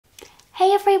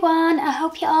Hey everyone, I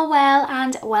hope you're all well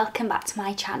and welcome back to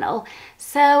my channel.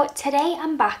 So today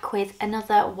I'm back with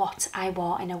another what I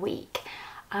wore in a week.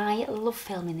 I love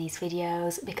filming these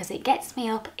videos because it gets me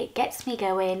up, it gets me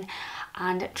going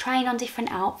and trying on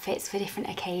different outfits for different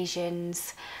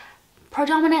occasions.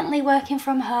 Predominantly working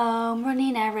from home,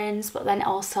 running errands, but then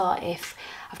also if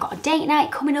I've got a date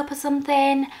night coming up or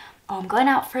something, or I'm going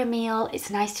out for a meal,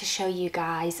 it's nice to show you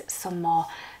guys some more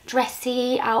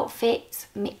dressy outfits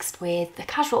mixed with the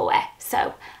casual wear.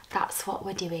 So that's what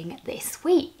we're doing this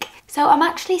week. So I'm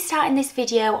actually starting this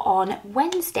video on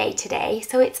Wednesday today,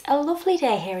 so it's a lovely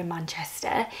day here in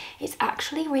Manchester. It's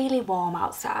actually really warm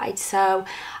outside, so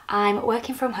I'm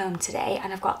working from home today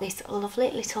and I've got this lovely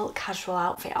little casual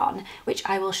outfit on, which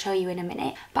I will show you in a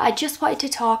minute. But I just wanted to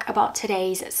talk about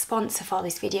today's sponsor for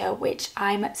this video, which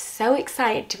I'm so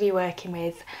excited to be working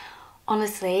with.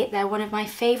 Honestly, they're one of my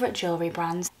favourite jewellery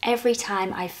brands. Every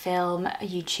time I film a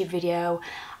YouTube video,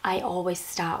 I always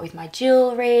start with my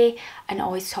jewellery and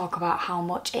always talk about how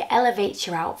much it elevates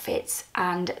your outfits,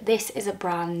 and this is a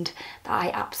brand that I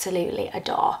absolutely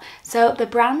adore. So the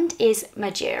brand is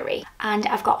Majuri and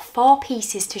I've got 4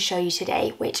 pieces to show you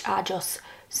today which are just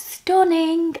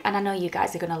stunning and I know you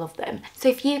guys are going to love them. So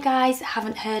if you guys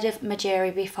haven't heard of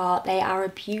Majuri before, they are a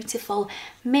beautiful,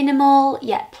 minimal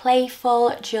yet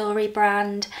playful jewellery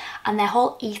brand, and their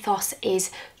whole ethos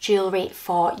is jewellery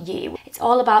for you. It's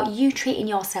all about you treating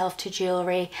yourself to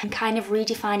jewellery and kind of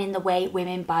redefining the way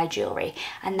women buy jewellery,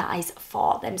 and that is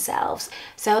for themselves.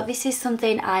 So this is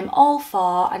something I'm all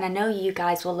for, and I know you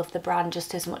guys will love the brand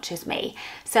just as much as me.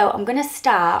 So I'm going to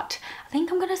start, I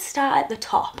think I'm going to start at the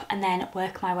top and then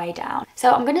work my way down.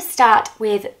 So I'm going to start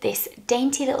with this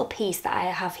dainty little piece that I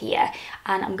have here,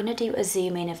 and I'm going to do a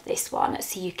zoom in of this one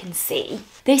so you can see.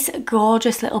 This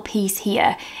gorgeous little piece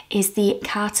here is the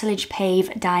Cartilage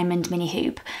PAVE diamond mini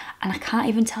hoop, and I can't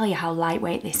even tell you how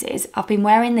lightweight this is. I've been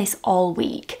wearing this all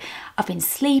week. I've been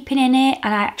sleeping in it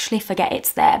and I actually forget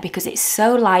it's there because it's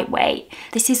so lightweight.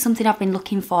 This is something I've been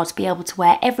looking for, to be able to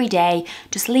wear every day,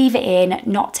 just leave it in,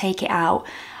 not take it out,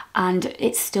 and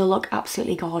it still look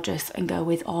absolutely gorgeous and go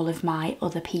with all of my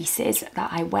other pieces that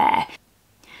I wear.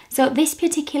 So this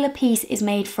particular piece is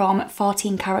made from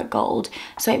 14 karat gold,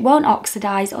 so it won't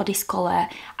oxidise or discolour,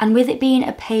 and with it being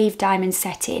a PAVE diamond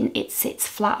setting, it sits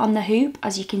flat on the hoop,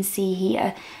 as you can see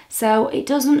here, so it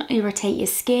doesn't irritate your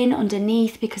skin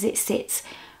underneath because it sits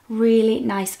really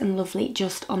nice and lovely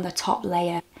just on the top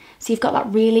layer. So you've got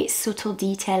that really subtle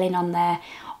detailing on there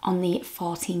on the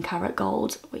 14 karat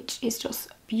gold, which is just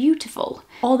beautiful.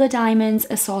 All the diamonds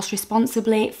are sourced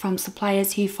responsibly from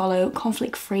suppliers who follow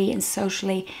conflict-free and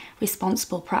socially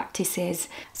responsible practices.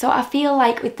 So I feel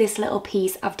like with this little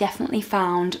piece, I've definitely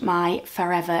found my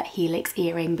forever helix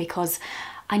earring because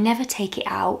I never take it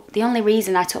out. The only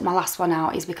reason I took my last one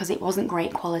out is because it wasn't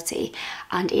great quality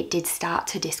and it did start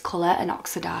to discolour and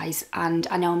oxidise, and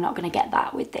I know I'm not going to get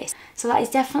that with this. So that is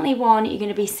definitely one you're going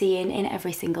to be seeing in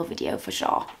every single video for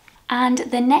sure. And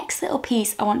the next little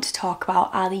piece I want to talk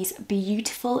about are these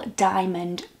beautiful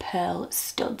diamond pearl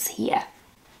studs here.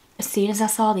 As soon as I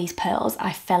saw these pearls,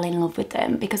 I fell in love with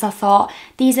them because I thought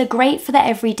these are great for the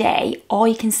everyday, or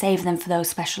you can save them for those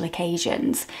special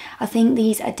occasions. I think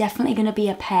these are definitely going to be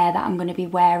a pair that I'm going to be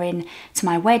wearing to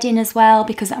my wedding as well,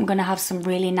 because I'm going to have some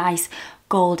really nice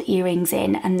gold earrings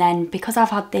in, and then because I've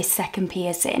had this second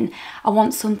piercing, I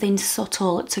want something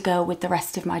subtle to go with the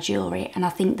rest of my jewellery, and I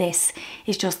think this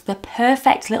is just the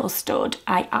perfect little stud.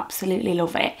 I absolutely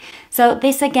love it. So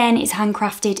this again is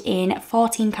handcrafted in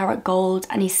 14 karat gold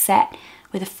and is set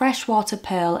with a freshwater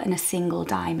pearl and a single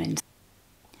diamond.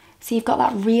 So you've got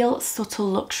that real subtle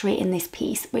luxury in this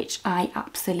piece, which I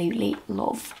absolutely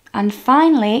love. And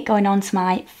finally, going on to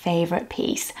my favourite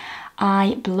piece.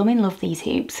 I blooming love these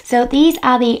hoops. So these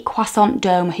are the croissant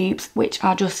dome hoops, which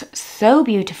are just so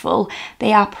beautiful.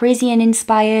 They are Parisian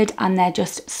inspired and they're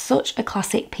just such a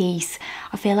classic piece.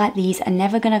 I feel like these are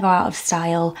never going to go out of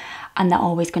style and they're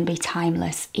always going to be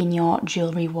timeless in your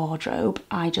jewellery wardrobe.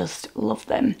 I just love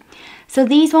them. So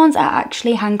these ones are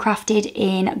actually handcrafted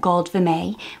in gold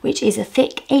vermeil, which is a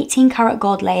thick 18 karat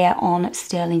gold layer on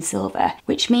sterling silver,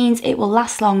 which means it will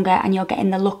last longer and you're getting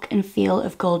the look and feel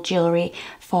of gold jewellery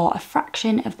for a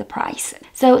fraction of the price.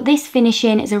 So this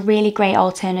finishing is a really great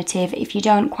alternative if you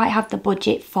don't quite have the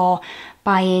budget for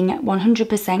buying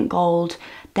 100% gold,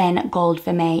 then gold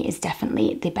vermeil is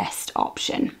definitely the best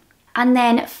option. And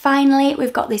then finally,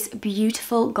 we've got this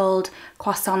beautiful gold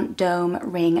croissant dome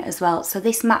ring as well. So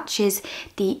this matches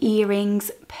the earrings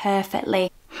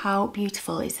perfectly. How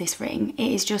beautiful is this ring?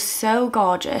 It is just so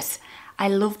gorgeous. I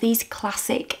love these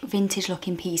classic vintage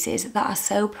looking pieces that are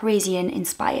so Parisian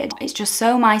inspired. It's just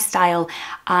so my style,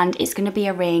 and it's going to be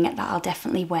a ring that I'll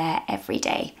definitely wear every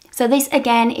day. So this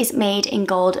again is made in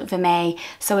gold vermeil,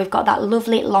 so we've got that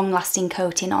lovely long lasting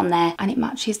coating on there, and it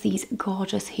matches these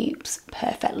gorgeous hoops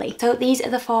perfectly. So these are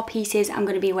the 4 pieces I'm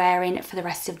going to be wearing for the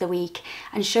rest of the week,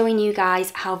 and showing you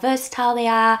guys how versatile they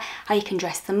are, how you can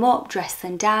dress them up, dress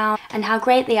them down, and how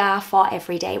great they are for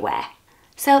everyday wear.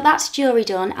 So that's jewellery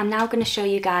done. I'm now going to show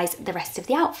you guys the rest of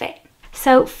the outfit.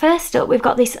 So first up, we've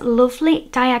got this lovely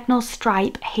diagonal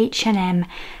stripe H&M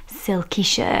silky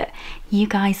shirt. You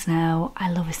guys know I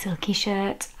love a silky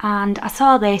shirt, and I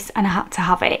saw this and I had to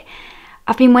have it.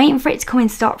 I've been waiting for it to come in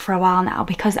stock for a while now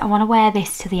because I want to wear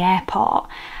this to the airport,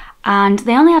 and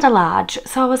they only had a large,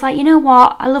 so I was like, you know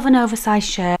what, I love an oversized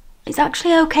shirt. It's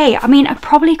actually okay. I mean, I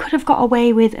probably could have got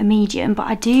away with a medium, but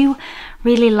I do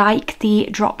really like the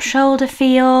drop shoulder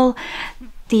feel,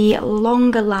 the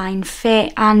longer line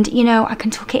fit, and you know, I can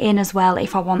tuck it in as well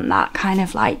if I want that kind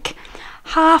of like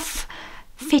half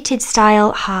fitted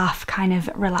style, half kind of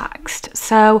relaxed.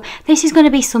 So this is going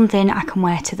to be something I can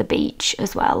wear to the beach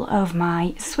as well over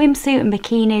my swimsuit and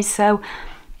bikinis. So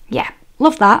yeah,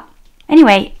 love that.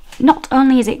 Anyway, not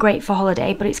only is it great for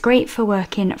holiday, but it's great for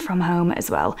working from home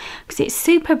as well, because it's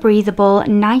super breathable,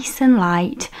 nice and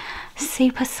light,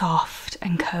 super soft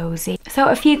and cozy. So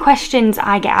a few questions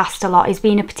I get asked a lot is,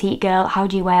 being a petite girl, how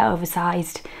do you wear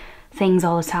oversized things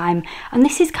all the time? And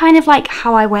this is kind of like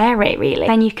how I wear it, really.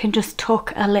 Then you can just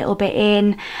tuck a little bit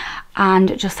in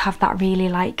and just have that really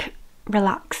like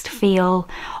relaxed feel.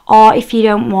 Or if you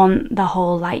don't want the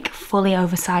whole like fully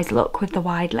oversized look with the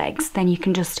wide legs, then you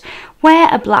can just wear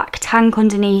a black tank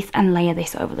underneath and layer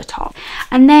this over the top.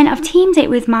 And then I've teamed it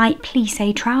with my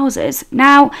PLISSE trousers.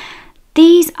 Now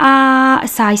these are a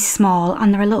size small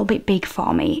and they're a little bit big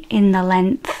for me in the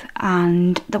length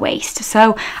and the waist,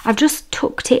 so I've just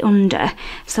tucked it under,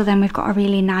 so then we've got a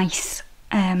really nice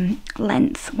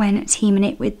length when teaming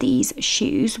it with these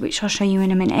shoes, which I'll show you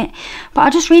in a minute. But I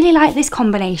just really like this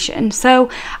combination, so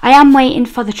I am waiting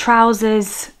for the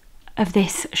trousers of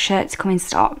this shirt to come in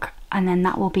stock, and then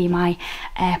that will be my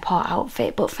airport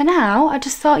outfit. But for now, I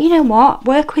just thought, you know what,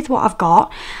 work with what I've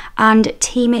got and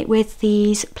team it with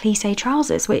these PLISSE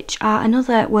trousers, which are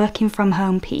another working from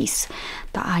home piece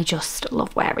that I just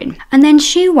love wearing. And then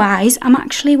shoe wise, I'm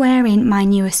actually wearing my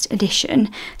newest addition.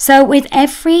 So with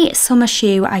every summer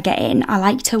shoe I get in, I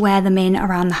like to wear them in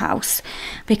around the house,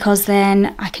 because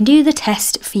then I can do the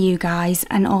test for you guys,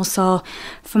 and also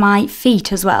for my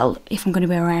feet as well. If I'm going to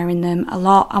be wearing them a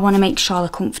lot, I want to make sure they're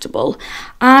comfortable.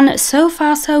 And so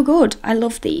far so good. I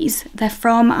love these. They're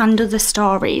from Under the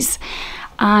Stories,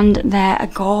 and they're a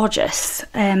gorgeous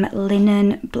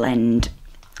linen blend,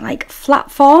 like flat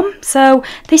form. So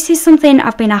this is something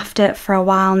I've been after for a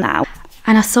while now,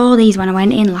 and I saw these when I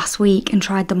went in last week and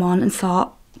tried them on and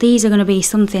thought, these are going to be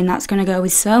something that's going to go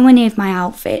with so many of my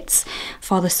outfits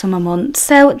for the summer months.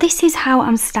 So this is how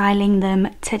I'm styling them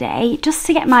today, just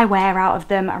to get my wear out of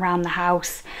them around the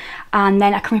house, and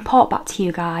then I can report back to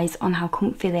you guys on how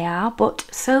comfy they are. But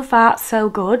so far so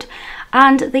good,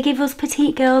 and they give us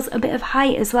petite girls a bit of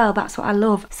height as well. That's what I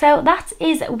love. So that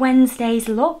is Wednesday's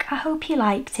look. I hope you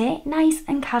liked it. Nice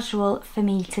and casual for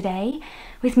me today,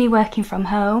 with me working from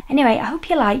home. Anyway, I hope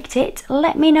you liked it.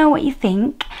 Let me know what you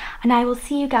think, and I will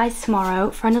see you guys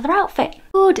tomorrow for another outfit.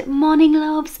 Good morning,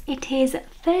 loves. It is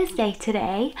Thursday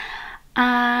today,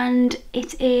 and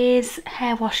it is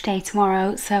hair wash day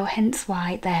tomorrow, so hence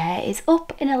why the hair is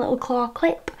up in a little claw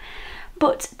clip.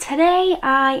 But today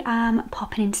I am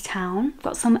popping into town.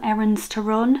 Got some errands to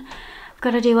run. I've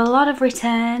got to do a lot of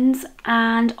returns,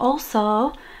 and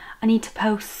also I need to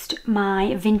post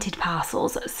my Vinted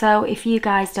parcels. So if you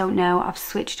guys don't know, I've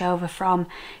switched over from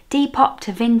Depop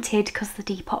to Vinted because the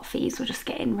Depop fees were just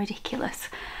getting ridiculous,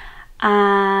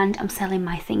 and I'm selling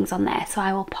my things on there. So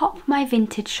I will pop my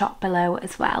Vinted shop below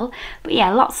as well. But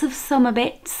yeah, lots of summer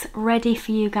bits ready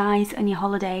for you guys and your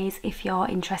holidays. If you're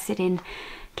interested in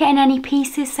getting any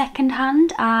pieces second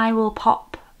hand, I will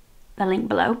pop the link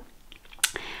below.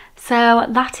 So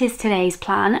that is today's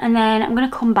plan, and then I'm going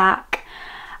to come back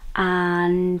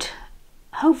and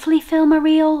hopefully film a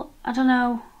reel. I don't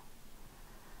know,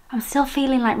 I'm still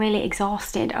feeling like really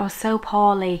exhausted. I was so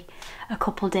poorly a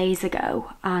couple days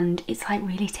ago, and it's like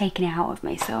really taking it out of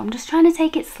me, so I'm just trying to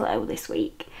take it slow this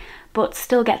week, but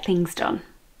still get things done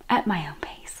at my own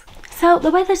pace. So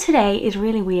the weather today is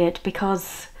really weird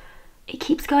because it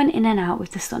keeps going in and out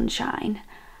with the sunshine,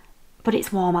 but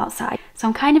it's warm outside. So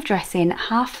I'm kind of dressing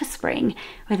half for spring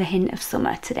with a hint of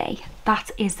summer today. That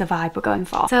is the vibe we're going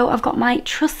for. So I've got my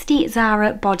trusty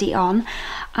Zara body on.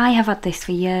 I have had this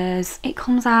for years. It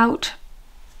comes out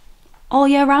all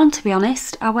year round, to be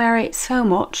honest. I wear it so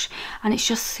much and it's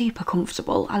just super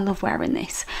comfortable. I love wearing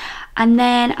this. And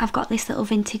then I've got this little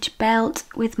vintage belt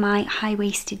with my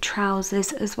high-waisted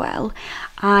trousers as well.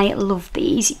 I love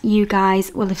these. You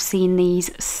guys will have seen these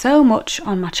so much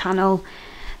on my channel.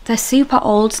 They're super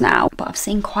old now, but I've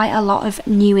seen quite a lot of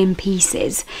new in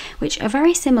pieces, which are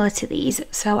very similar to these,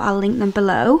 so I'll link them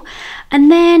below.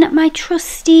 And then my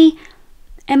trusty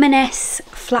M&S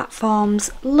platforms,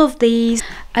 love these.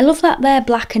 I love that they're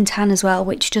black and tan as well,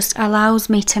 which just allows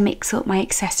me to mix up my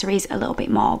accessories a little bit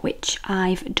more, which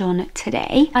I've done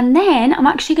today. And then I'm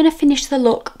actually going to finish the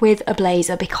look with a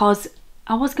blazer because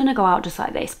I was going to go out just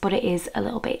like this, but it is a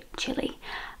little bit chilly.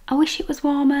 I wish it was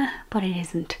warmer, but it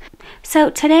isn't. So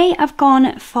today I've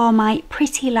gone for my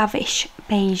Pretty Lavish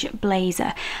beige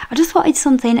blazer. I just wanted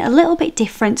something a little bit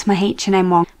different to my H&M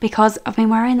one because I've been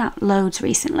wearing that loads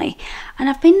recently and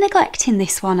I've been neglecting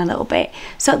this one a little bit.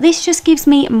 So this just gives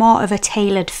me more of a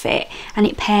tailored fit and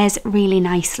it pairs really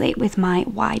nicely with my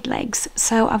wide legs.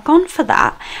 So I've gone for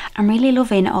that. I'm really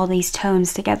loving all these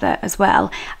tones together as well.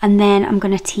 And then I'm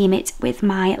going to team it with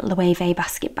my LOEWE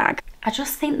basket bag. I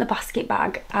just think the basket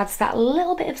bag adds that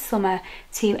little bit of summer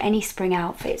to any spring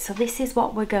outfit. So this is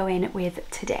what we're going with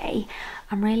today.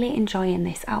 I'm really enjoying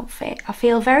this outfit. I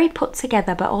feel very put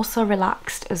together but also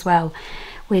relaxed as well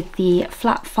with the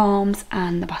platforms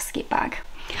and the basket bag.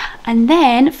 And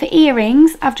then for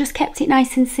earrings, I've just kept it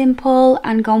nice and simple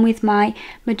and gone with my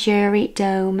Majuri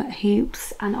dome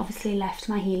hoops and obviously left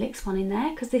my helix one in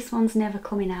there because this one's never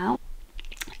coming out.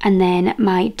 And then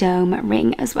my dome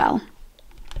ring as well.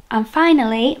 And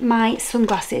finally, my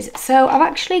sunglasses. So I've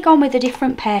actually gone with a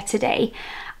different pair today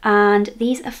and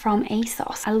these are from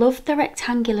ASOS. I love the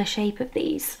rectangular shape of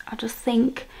these. I just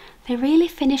think they really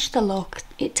finish the look.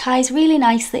 It ties really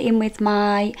nicely in with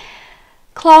my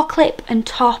claw clip and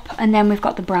top, and then we've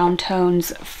got the brown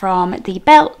tones from the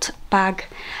belt, bag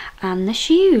and the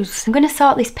shoes. I'm going to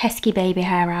sort this pesky baby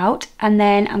hair out and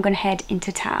then I'm going to head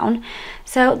into town.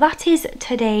 So that is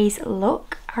today's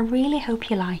look. I really hope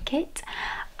you like it.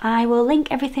 I will link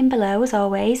everything below as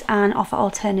always and offer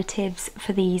alternatives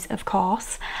for these of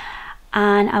course.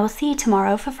 And I will see you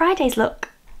tomorrow for Friday's look.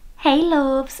 Hey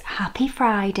loves, happy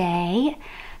Friday.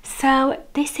 So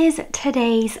this is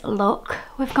today's look.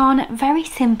 We've gone very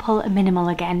simple and minimal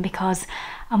again because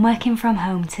I'm working from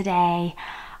home today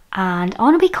and I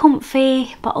want to be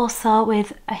comfy but also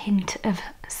with a hint of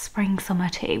spring summer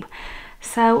too.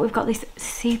 So we've got this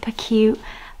super cute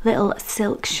little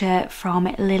silk shirt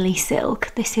from Lily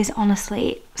Silk. This is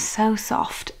honestly so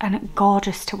soft and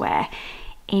gorgeous to wear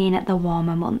in the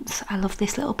warmer months. I love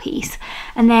this little piece.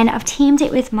 And then I've teamed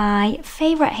it with my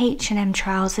favourite H&M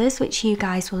trousers, which you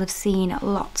guys will have seen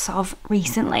lots of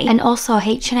recently. And also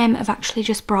H&M have actually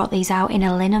just brought these out in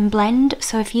a linen blend.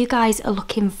 So if you guys are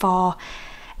looking for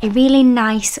a really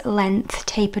nice length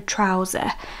tapered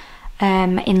trouser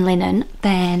in linen,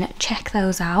 then check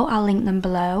those out. I'll link them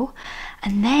below.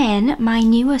 And then my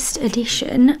newest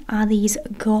addition are these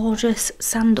gorgeous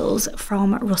sandals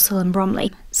from Russell &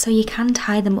 Bromley. So you can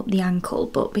tie them up the ankle,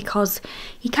 but because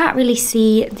you can't really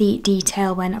see the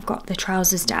detail when I've got the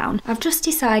trousers down, I've just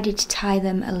decided to tie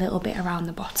them a little bit around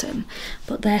the bottom.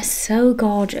 But they're so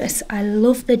gorgeous. I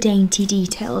love the dainty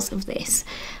details of this.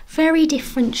 Very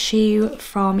different shoe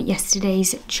from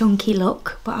yesterday's chunky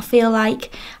look, but I feel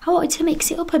like I wanted to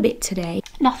mix it up a bit today.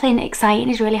 Nothing exciting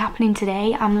is really happening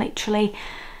today. I'm literally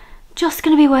just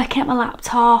going to be working at my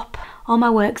laptop. All my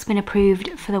work's been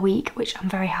approved for the week, which I'm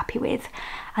very happy with.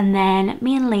 And then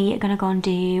me and Lee are going to go and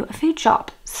do a food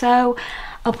shop. So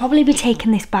I'll probably be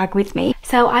taking this bag with me.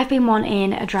 So I've been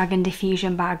wanting a Dragon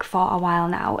Diffusion bag for a while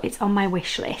now. It's on my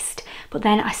wish list. But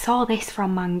then I saw this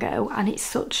from Mango and it's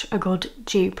such a good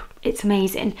dupe. It's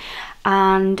amazing.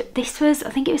 And this was, I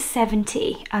think it was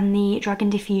 70 and the Dragon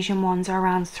Diffusion ones are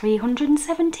around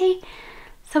 370.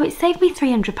 So it saved me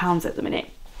 £300 at the minute.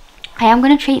 I am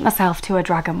going to treat myself to a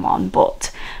Dragon one,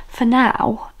 but for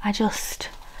now I just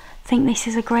think this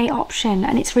is a great option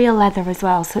and it's real leather as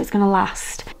well, so it's going to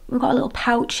last. We've got a little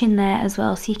pouch in there as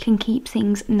well so you can keep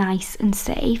things nice and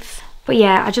safe. But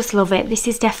yeah, I just love it. This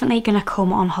is definitely going to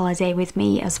come on holiday with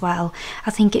me as well.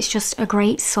 I think it's just a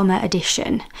great summer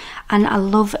addition and I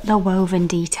love the woven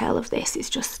detail of this. It's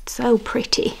just so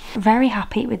pretty. Very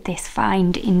happy with this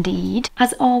find indeed.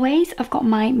 As always, I've got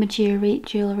my Majuri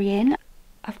jewellery in.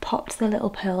 I've popped the little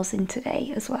pearls in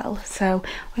today as well. So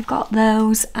we've got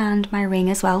those and my ring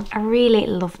as well. I really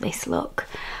love this look.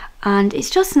 And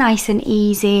it's just nice and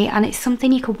easy and it's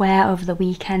something you could wear over the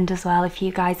weekend as well if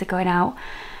you guys are going out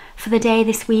for the day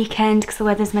this weekend because the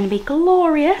weather's going to be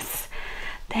glorious.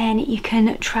 then you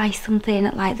can try something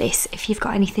like this if you've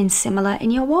got anything similar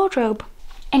in your wardrobe.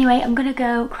 Anyway, I'm gonna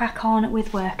go crack on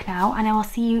with work now, and I will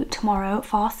see you tomorrow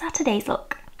for Saturday's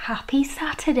look. Happy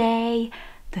Saturday,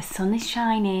 the sun is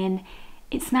shining,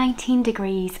 it's 19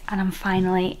 degrees and I'm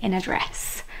finally in a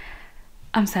dress.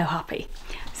 I'm so happy.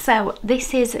 So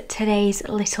this is today's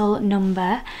little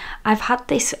number. I've had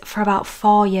this for about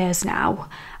 4 years now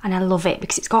and I love it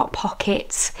because it's got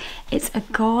pockets. It's a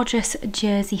gorgeous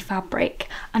jersey fabric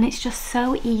and it's just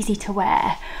so easy to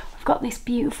wear. We've got this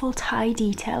beautiful tie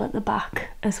detail at the back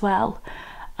as well,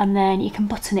 and then you can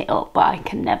button it up, but I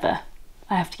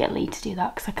have to get Lee to do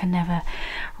that because I can never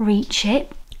reach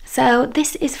it. So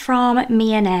this is from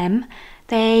M&M.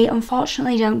 They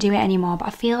unfortunately don't do it anymore, but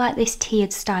I feel like this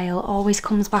tiered style always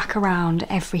comes back around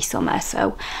every summer,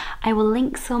 so I will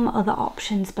link some other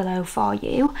options below for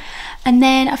you. And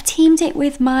then I've teamed it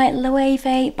with my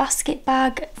LOEWE basket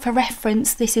bag. For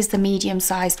reference, this is the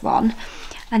medium-sized one.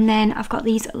 And then I've got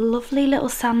these lovely little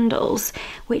sandals,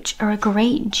 which are a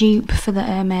great dupe for the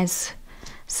Hermes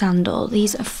sandal.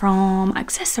 These are from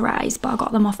Accessorize, but I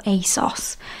got them off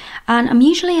ASOS. And I'm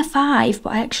usually a 5,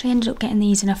 but I actually ended up getting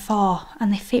these in a 4,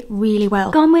 and they fit really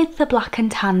well. Gone with the black and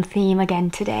tan theme again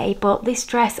today, but this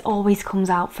dress always comes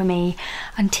out for me.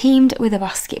 And teamed with a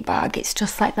basket bag, it's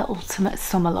just like the ultimate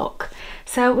summer look.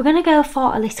 So we're gonna go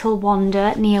for a little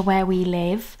wander near where we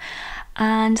live,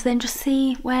 and then just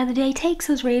see where the day takes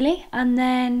us really, and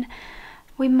then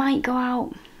we might go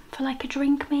out for like a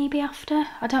drink maybe after.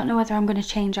 I don't know whether I'm going to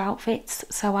change outfits,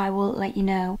 so I will let you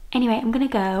know. Anyway, I'm going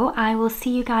to go. I will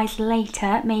see you guys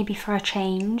later, maybe for a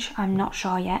change. I'm not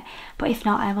sure yet, but if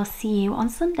not, I will see you on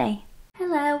Sunday.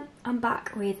 Hello, I'm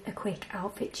back with a quick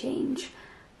outfit change.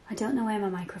 I don't know where my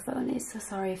microphone is, so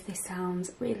sorry if this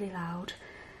sounds really loud.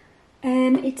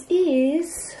 It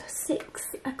is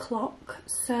 6 o'clock,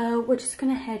 so we're just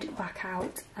going to head back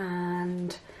out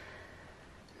and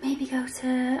maybe go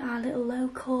to our little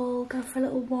local, go for a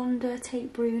little wander,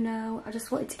 take Bruno. I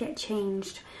just wanted to get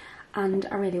changed and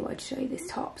I really wanted to show you this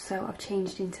top, so I've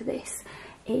changed into this.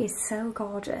 It is so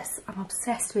gorgeous. I'm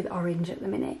obsessed with orange at the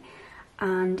minute,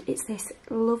 and it's this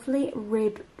lovely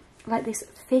rib, like this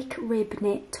thick rib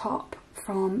knit top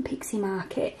from Pixie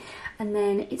Market, and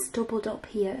then it's doubled up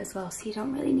here as well, so you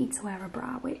don't really need to wear a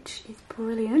bra, which is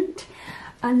brilliant.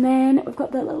 And then we've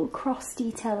got that little cross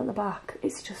detail at the back.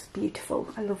 It's just beautiful.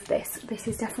 I love this. This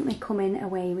is definitely coming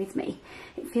away with me.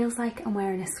 It feels like I'm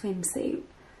wearing a swimsuit,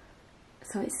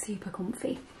 so it's super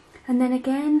comfy. And then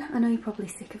again, I know you're probably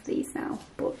sick of these now,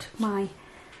 but my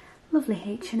lovely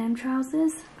H&M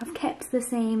trousers. I've kept the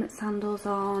same sandals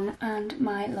on and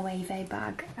my LOEWE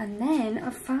bag. And then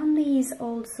I've found these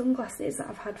old sunglasses that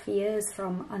I've had for years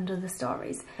from Under the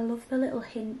Stories. I love the little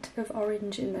hint of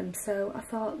orange in them, so I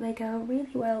thought they go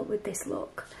really well with this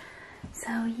look.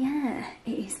 So yeah,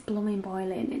 it is blooming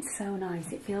boiling. It's so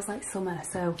nice. It feels like summer,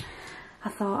 so I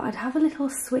thought I'd have a little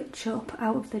switch up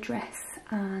out of the dress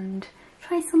and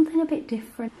try something a bit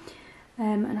different.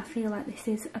 And I feel like this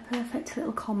is a perfect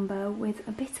little combo with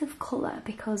a bit of colour,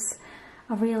 because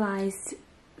I've realised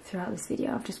throughout this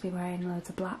video I've just been wearing loads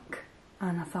of black,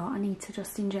 and I thought I need to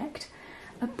just inject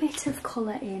a bit of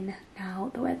colour in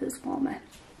now the weather's warmer.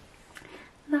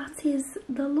 That is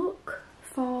the look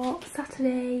for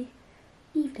Saturday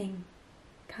evening,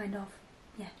 kind of,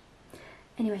 yeah.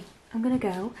 Anyway, I'm gonna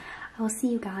go. I will see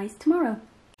you guys tomorrow.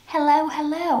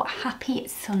 Hello, happy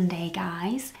Sunday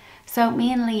guys. So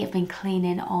me and Lee have been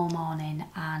cleaning all morning,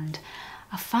 and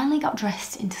I finally got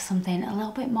dressed into something a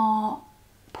little bit more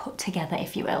put together,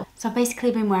 if you will. So I've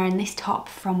basically been wearing this top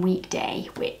from Weekday,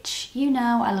 which, you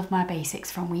know, I love my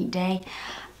basics from Weekday,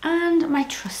 and my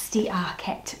trusty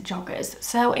Arquette joggers.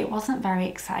 So it wasn't very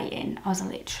exciting. I was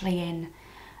literally in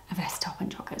a vest top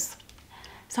and joggers.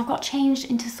 So I've got changed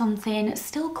into something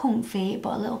still comfy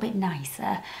but a little bit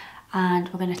nicer, and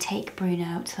we're going to take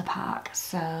Bruno to the park.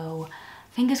 So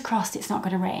fingers crossed it's not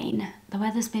going to rain. The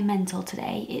weather's been mental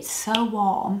today. It's so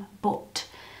warm, but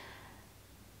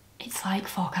it's like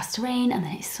forecast to rain, and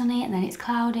then it's sunny, and then it's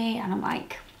cloudy, and I'm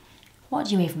like, what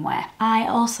do you even wear? I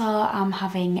also am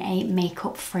having a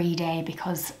makeup free day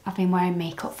because I've been wearing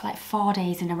makeup for like 4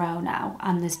 days in a row now,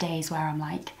 and there's days where I'm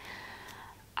like,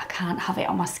 I can't have it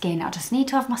on my skin. I just need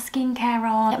to have my skincare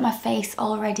on, get my face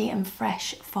all ready and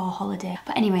fresh for holiday.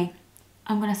 But anyway,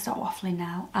 I'm going to stop waffling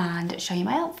now and show you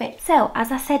my outfit. So,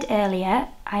 as I said earlier,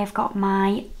 I've got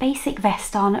my basic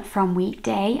vest on from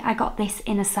Weekday. I got this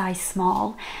in a size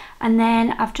small. And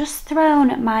then I've just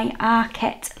thrown my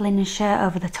Arquette linen shirt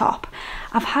over the top.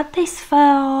 I've had this for,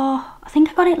 I think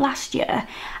I got it last year,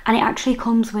 and it actually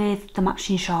comes with the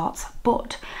matching shorts,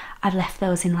 but I've left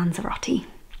those in Lanzarote.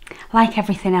 Like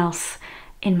everything else,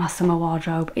 in my summer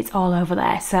wardrobe. It's all over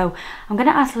there. So I'm going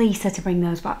to ask Lisa to bring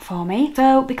those back for me.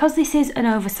 So because this is an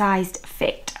oversized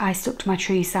fit, I stuck to my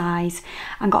true size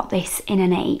and got this in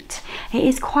an 8. It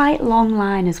is quite long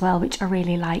line as well, which I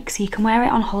really like. So you can wear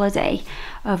it on holiday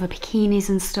over bikinis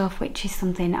and stuff, which is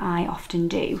something I often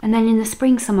do. And then in the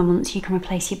spring summer months you can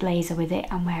replace your blazer with it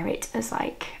and wear it as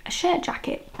like a shirt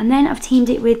jacket. And then I've teamed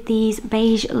it with these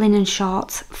beige linen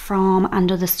shorts from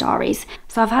And Other Stories.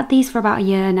 So I've had these for about a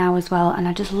year now as well, and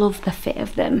I just love the fit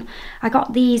of them. I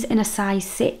got these in a size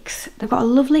 6. They've got a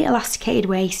lovely elasticated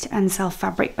waist and self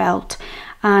fabric belt,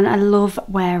 and I love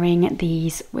wearing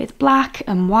these with black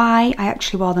and white. I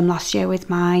actually wore them last year with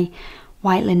my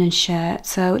white linen shirt,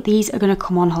 so these are going to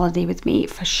come on holiday with me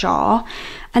for sure.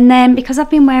 And then because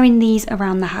I've been wearing these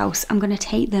around the house, I'm going to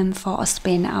take them for a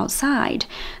spin outside.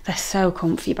 They're so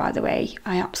comfy, by the way.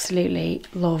 I absolutely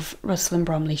love Russell &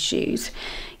 Bromley shoes.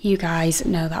 You guys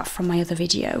know that from my other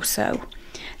video. So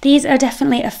these are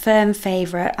definitely a firm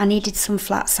favourite. I needed some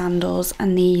flat sandals,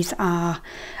 and these are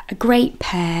a great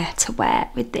pair to wear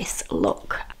with this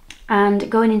look.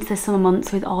 And going into the summer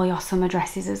months with all your summer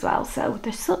dresses as well, so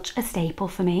they're such a staple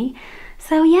for me.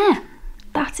 So yeah,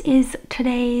 that is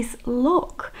today's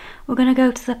look. We're gonna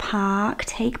go to the park,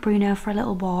 take Bruno for a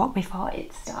little walk before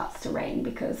it starts to rain,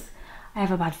 because I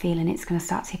have a bad feeling it's gonna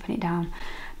start tipping it down.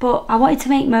 But I wanted to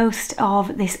make most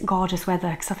of this gorgeous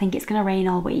weather because I think it's gonna rain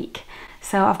all week.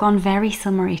 So I've gone very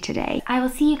summery today. I will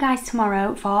see you guys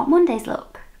tomorrow for Monday's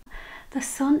look. The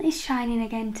sun is shining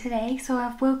again today, so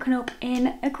I've woken up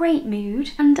in a great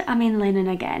mood, and I'm in linen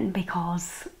again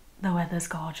because the weather's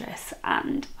gorgeous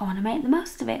and I want to make the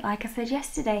most of it, like I said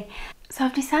yesterday. So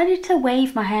I've decided to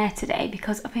wave my hair today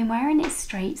because I've been wearing it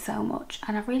straight so much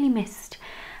and I've really missed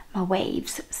my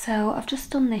waves. So I've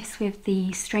just done this with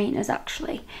the straighteners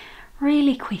actually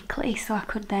really quickly so I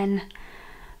could then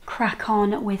crack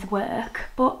on with work.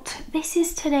 But this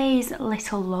is today's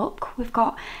little look. We've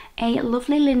got a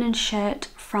lovely linen shirt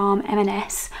from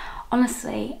M&S.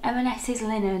 Honestly, M&S's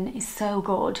linen is so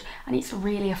good and it's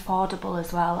really affordable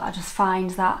as well. I just find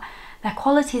that their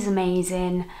quality is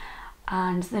amazing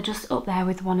and they're just up there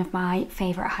with one of my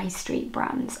favourite high street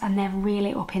brands, and they're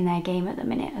really up in their game at the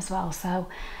minute as well. So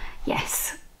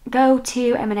yes, go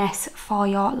to M&S for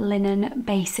your linen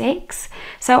basics.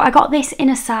 So I got this in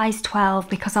a size 12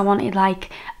 because I wanted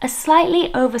like a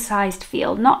slightly oversized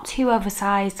feel, not too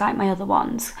oversized like my other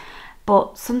ones,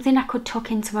 but something I could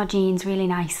tuck into my jeans really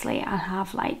nicely and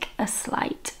have like a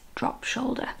slight drop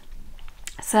shoulder.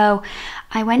 So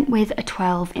I went with a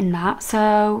 12 in that.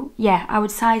 So yeah, I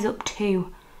would size up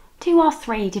 2 or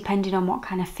 3 depending on what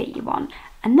kind of fit you want.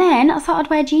 And then I thought I'd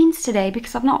wear jeans today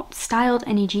because I've not styled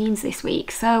any jeans this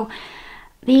week. So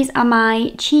these are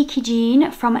my cheeky jean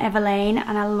from Everlane,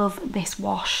 and I love this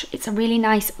wash. It's a really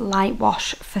nice light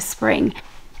wash for spring.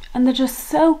 And they're just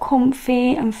so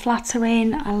comfy and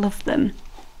flattering. I love them.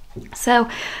 So,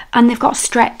 and they've got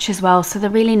stretch as well, so they're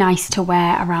really nice to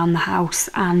wear around the house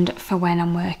and for when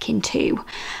I'm working too.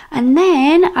 And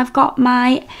then I've got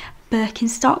my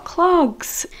Birkenstock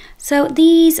clogs. So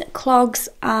these clogs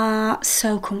are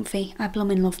so comfy. I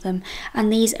blooming love them.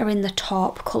 And these are in the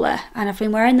taupe colour, and I've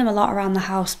been wearing them a lot around the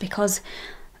house because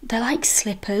they're like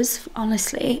slippers.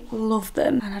 Honestly, love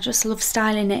them, and I just love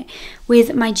styling it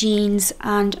with my jeans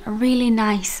and a really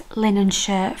nice linen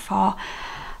shirt for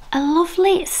a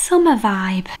lovely summer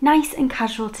vibe. Nice and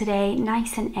casual today,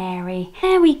 nice and airy.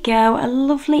 There we go, a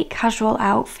lovely casual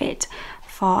outfit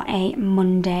for a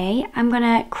Monday. I'm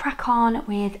gonna crack on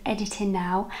with editing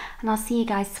now, and I'll see you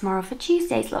guys tomorrow for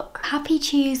Tuesday's look. Happy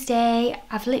Tuesday.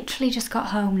 I've literally just got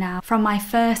home now from my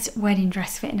first wedding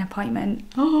dress fitting appointment.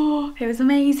 Oh, it was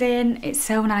amazing. It's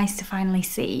so nice to finally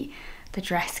see the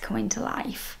dress coming to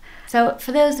life. So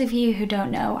for those of you who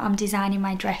don't know, I'm designing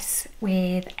my dress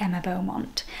with Emma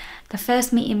Beaumont. The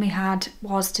first meeting we had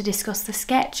was to discuss the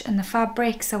sketch and the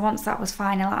fabric, so once that was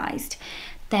finalised,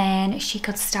 then she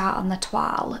could start on the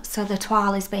toile. So the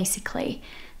toile is basically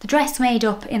the dress made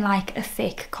up in like a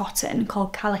thick cotton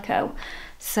called calico.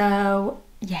 So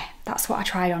yeah, that's what I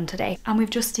tried on today. And we've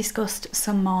just discussed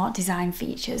some more design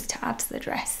features to add to the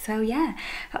dress. So yeah,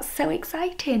 that's so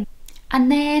exciting. And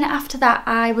then after that,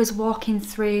 I was walking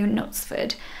through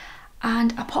Knutsford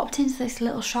and I popped into this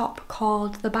little shop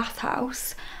called The Bath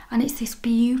House, and it's this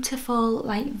beautiful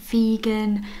like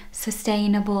vegan,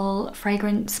 sustainable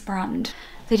fragrance brand.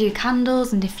 They do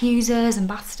candles and diffusers and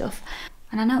bath stuff.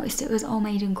 And I noticed it was all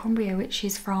made in Cumbria, which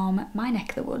is from my neck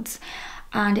of the woods.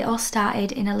 And it all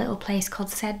started in a little place called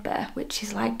Sedbergh, which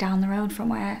is like down the road from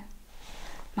where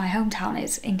my hometown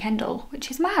is in Kendal, which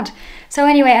is mad. So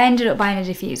anyway, I ended up buying a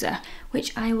diffuser,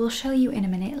 which I will show you in a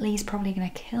minute. Lee's probably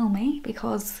gonna kill me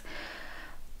because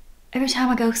Every time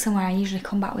I go somewhere, I usually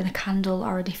come back with a candle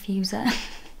or a diffuser.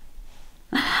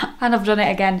 And I've done it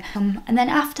again. And then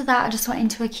after that, I just went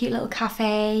into a cute little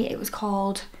cafe. It was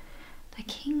called the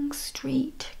King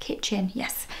Street Kitchen,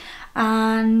 yes.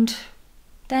 And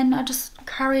then I just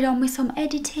carried on with some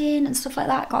editing and stuff like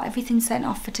that. Got everything sent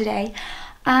off for today.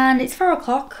 And it's 4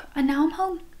 o'clock and now I'm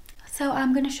home. So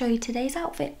I'm going to show you today's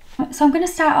outfit. So I'm going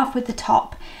to start off with the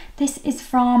top. This is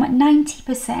from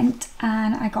 90%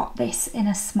 and I got this in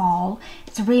a small.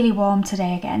 It's really warm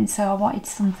today again, so I wanted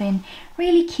something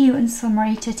really cute and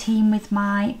summery to team with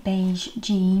my beige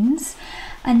jeans.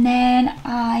 And then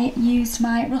I used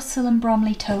my Russell and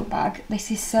Bromley tote bag.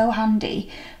 This is so handy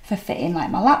for fitting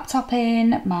like my laptop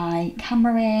in, my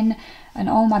camera in, and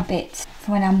all my bits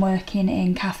for when I'm working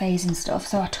in cafes and stuff.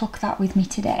 So I took that with me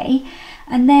today.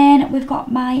 And then we've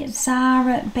got my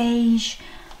Zara beige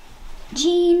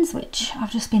jeans, which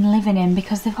I've just been living in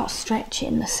because they've got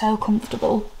stretching, they're so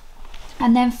comfortable.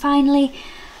 And then finally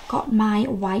got my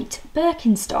white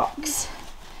Birkenstocks.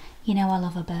 You know I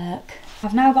love a Birk.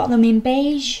 I've now got them in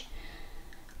beige,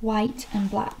 white and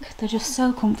black. They're just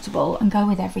so comfortable and go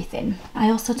with everything. I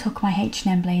also took my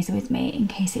H&M blazer with me in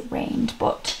case it rained,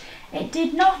 but it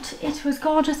did not. It was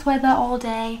gorgeous weather all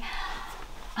day.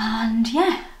 And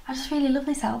yeah, I just really love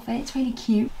this outfit. It's really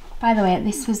cute. By the way,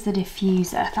 this was the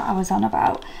diffuser that I was on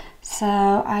about. So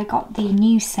I got the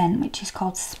new scent, which is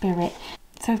called Spirit.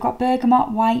 So we've got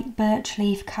bergamot, white, birch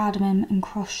leaf, cardamom and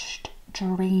crushed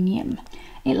geranium.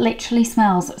 It literally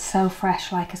smells so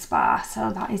fresh, like a spa,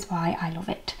 so that is why I love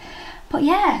it. But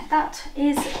yeah, that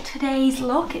is today's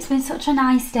look. It's been such a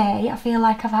nice day. I feel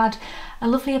like I've had a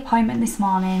lovely appointment this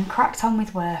morning, cracked on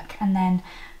with work, and then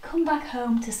come back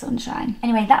home to sunshine.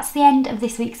 Anyway, that's the end of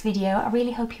this week's video. I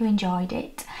really hope you enjoyed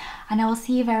it, and I will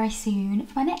see you very soon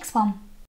for my next one.